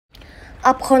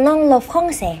Apprenons le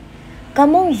français.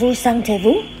 Comment vous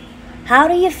sentez-vous? How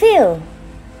do you feel?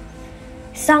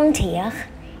 Sentir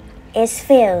is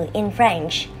feel in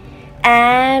French.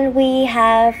 And we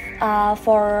have,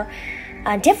 for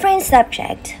a different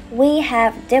subject, we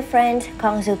have different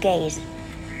conjugation.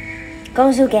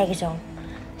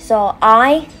 So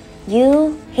I,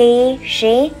 you, he,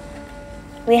 she.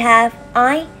 We have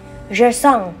I, je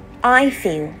sens, I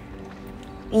feel.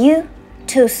 You,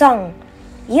 tu sens,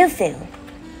 you feel.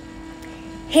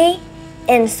 He,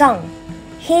 in sens,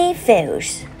 he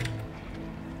feels.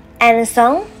 And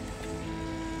sens,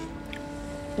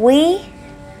 we,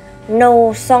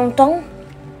 nous sentons,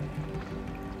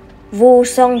 vous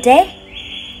sentez,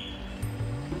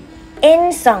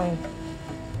 in sens.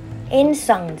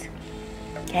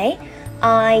 Okay?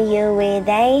 I, you, we,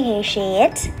 they, he, she,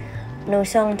 it. Nous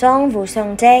sentons, vous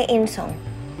sentez, in sens.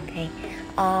 Okay?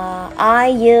 I,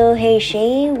 you, he,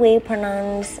 she, we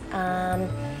pronounce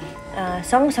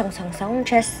song,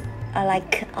 just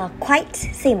quite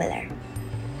similar.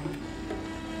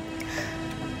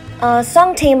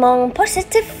 Sentiment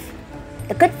positive,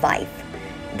 the good vibe,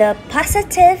 the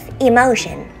positive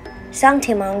emotion.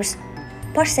 Sentiments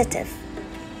positive.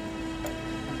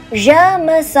 Je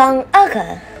me sens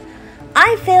heureux.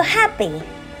 I feel happy.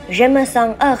 Je me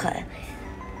sens heureux.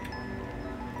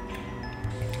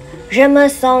 Je me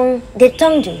sens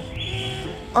détendu.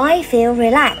 I feel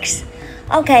relaxed.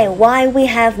 Okay, why we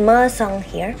have me sens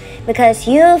here? Because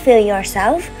you feel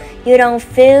yourself. You don't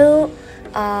feel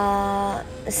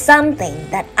something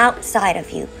that outside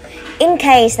of you. In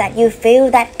case that you feel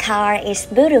that car is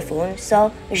beautiful,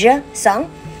 so je sens.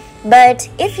 But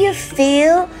if you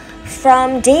feel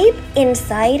from deep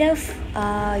inside of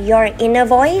your inner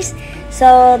voice,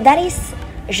 so that is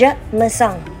je me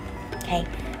sens. Okay,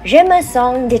 je me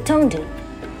sens détendu.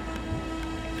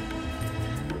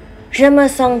 Je me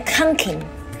sens tranquille.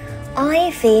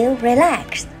 I feel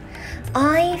relaxed.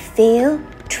 I feel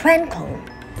tranquil.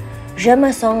 Je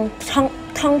me sens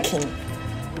tranquille.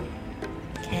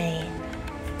 Okay.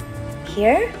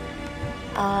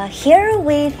 Here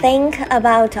we think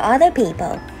about other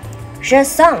people. Je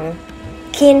sens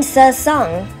qu'il se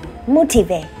sent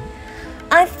motivé.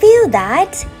 I feel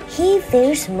that he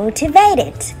feels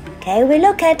motivated. Okay, we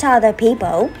look at other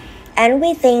people and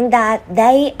we think that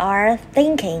they are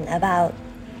thinking about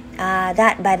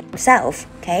that by themselves.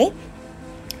 Okay,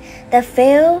 they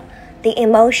feel the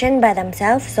emotion by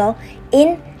themselves. So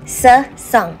il se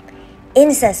sent.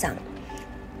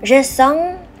 Je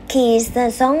sens qu'il se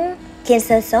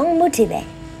sent motivated.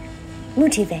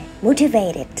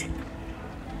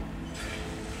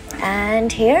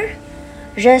 And here,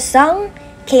 je sens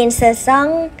qu'il se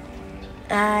sent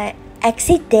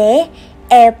excité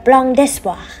et plein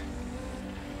d'espoir.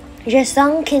 Je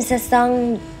sens qu'il se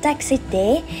sent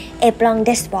excité et plein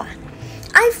d'espoir.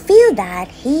 I feel that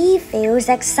he feels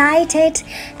excited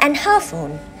and hopeful.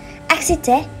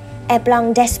 Excité et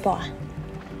plein d'espoir.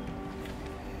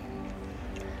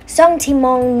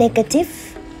 Sentiment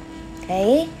négatif.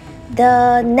 Okay,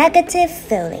 the negative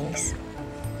feelings.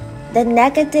 The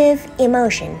negative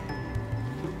emotion.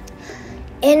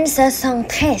 Il se sent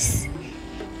triste.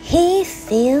 He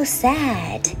feels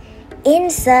sad. Il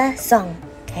se sent.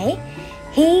 Okay,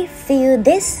 he feels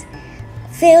this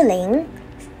feeling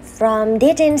from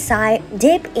deep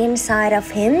inside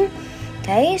of him.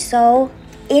 Okay, so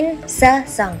il se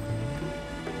sent.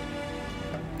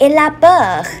 Il a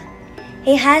peur.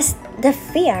 He has the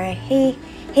fear.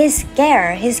 He's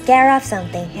scared. He's scared of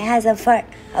something. He has a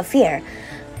fear.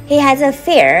 He has a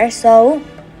fear, so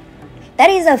that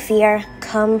is a fear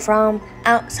come from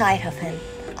outside of him.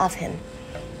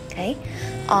 Okay.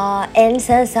 Il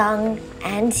se sent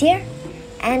anxious.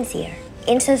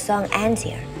 Il se sent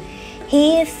anxious.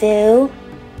 He feel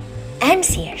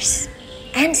anxious,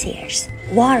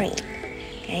 worried.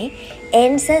 Okay.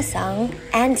 Il se sent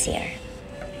anxious.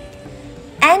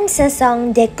 Elle se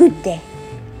sent dégoûtée.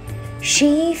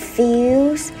 She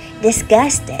feels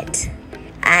disgusted.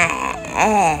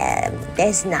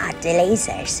 There's not the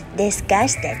lasers.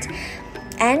 Disgusted.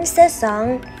 Elle se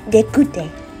sent dégoûtée.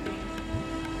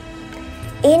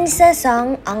 Il se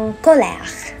sent en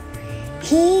colère.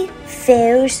 He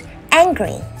feels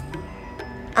angry.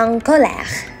 En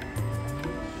colère.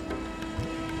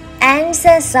 Elle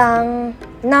se sent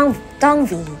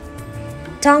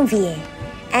enviée.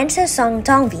 Elle se sent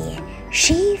enviée.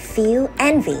 She feels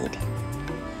envied.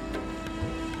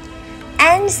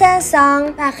 Elle se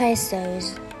sent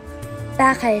paresseuse.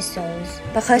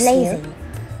 Lazy.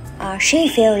 She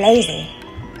feels lazy.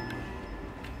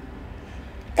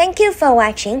 Thank you for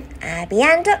watching. À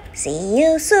bientôt. See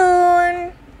you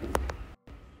soon.